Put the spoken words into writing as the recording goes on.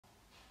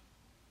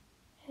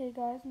Hey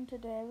guys, and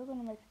today we're going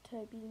to make a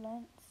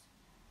turbulence,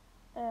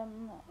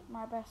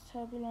 my best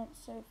turbulence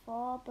so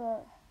far,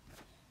 but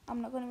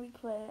I'm not going to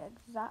recreate it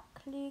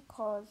exactly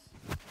because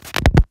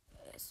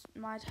it's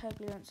my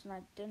turbulence and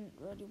I didn't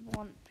really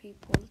want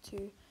people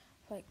to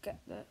get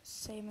the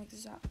same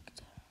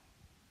exact.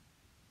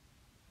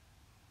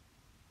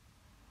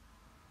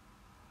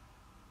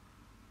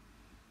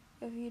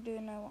 If you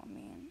do know what I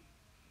mean.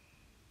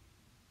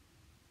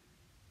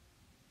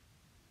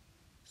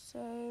 So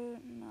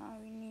now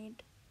we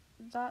need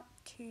that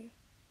to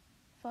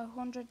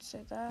 500, so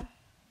there.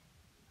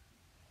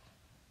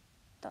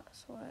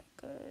 That's where it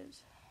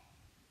goes.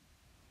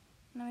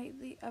 Now make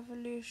the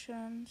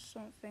evolution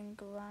something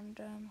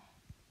random.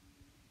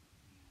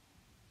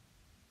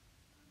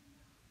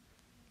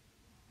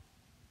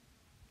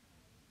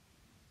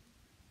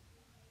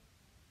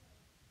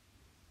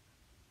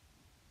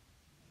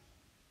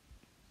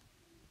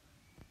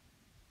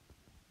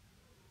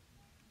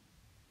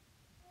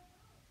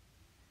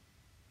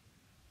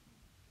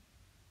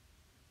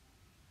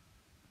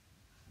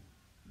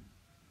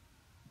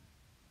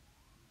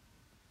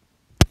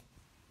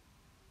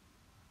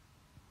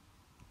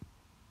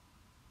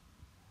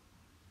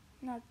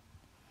 Now,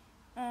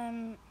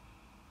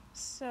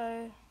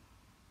 so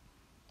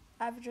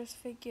I've just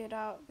figured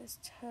out this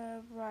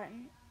turb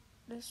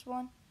this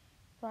one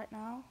right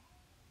now.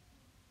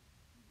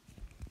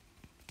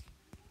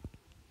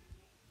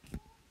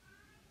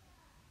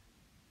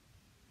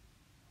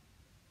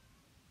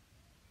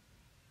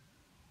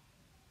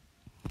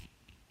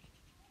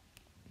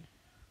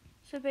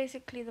 So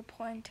basically the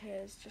point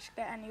is just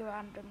get any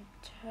random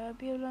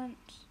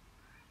turbulence.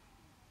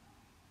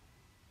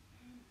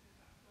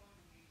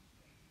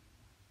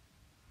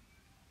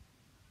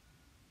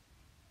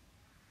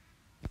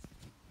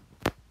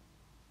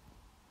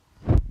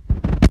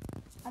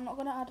 I'm not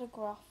going to add a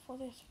graph for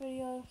this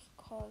video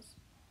because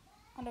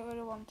I don't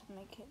really want to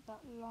make it that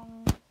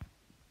long.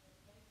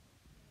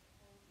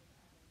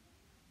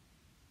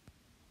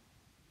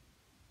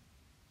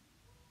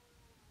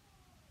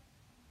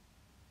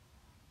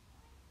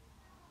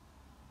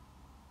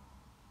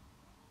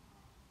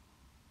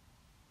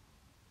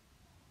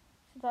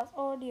 So that's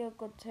already a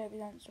good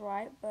turbulence,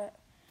 right? But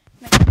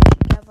mix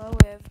it together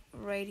with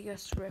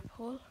radius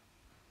ripple,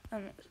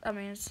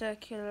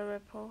 circular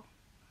ripple.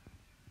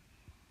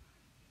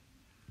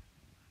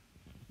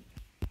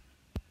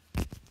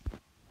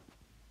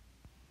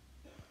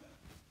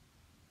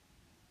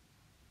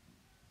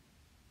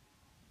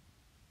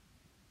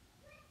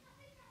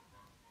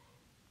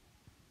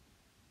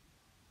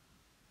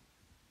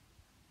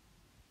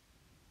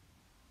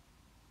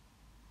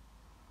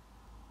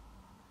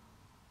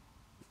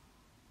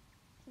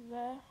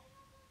 There.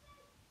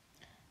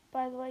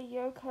 By the way,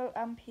 Yoko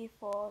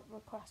MP4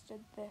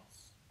 requested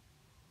this,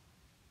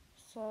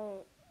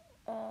 so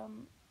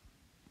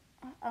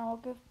I'll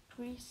give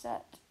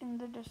preset in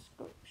the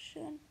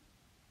description.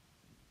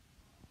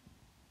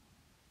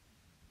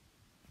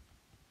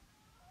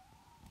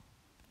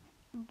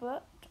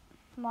 But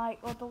my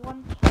other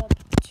one, turb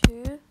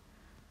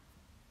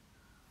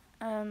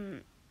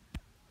 2,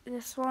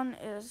 this one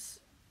is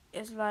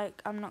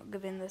like I'm not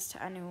giving this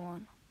to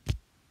anyone.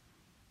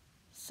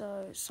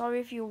 So sorry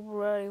if you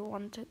really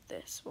wanted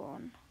this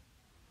one,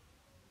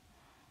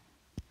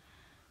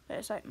 but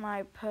it's like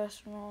my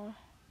personal.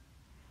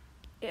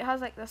 It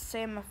has like the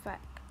same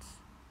effects.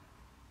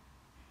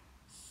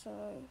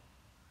 So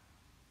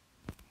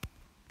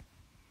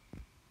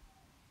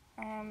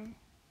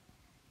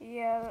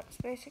yeah, that's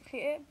basically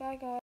it. Bye guys.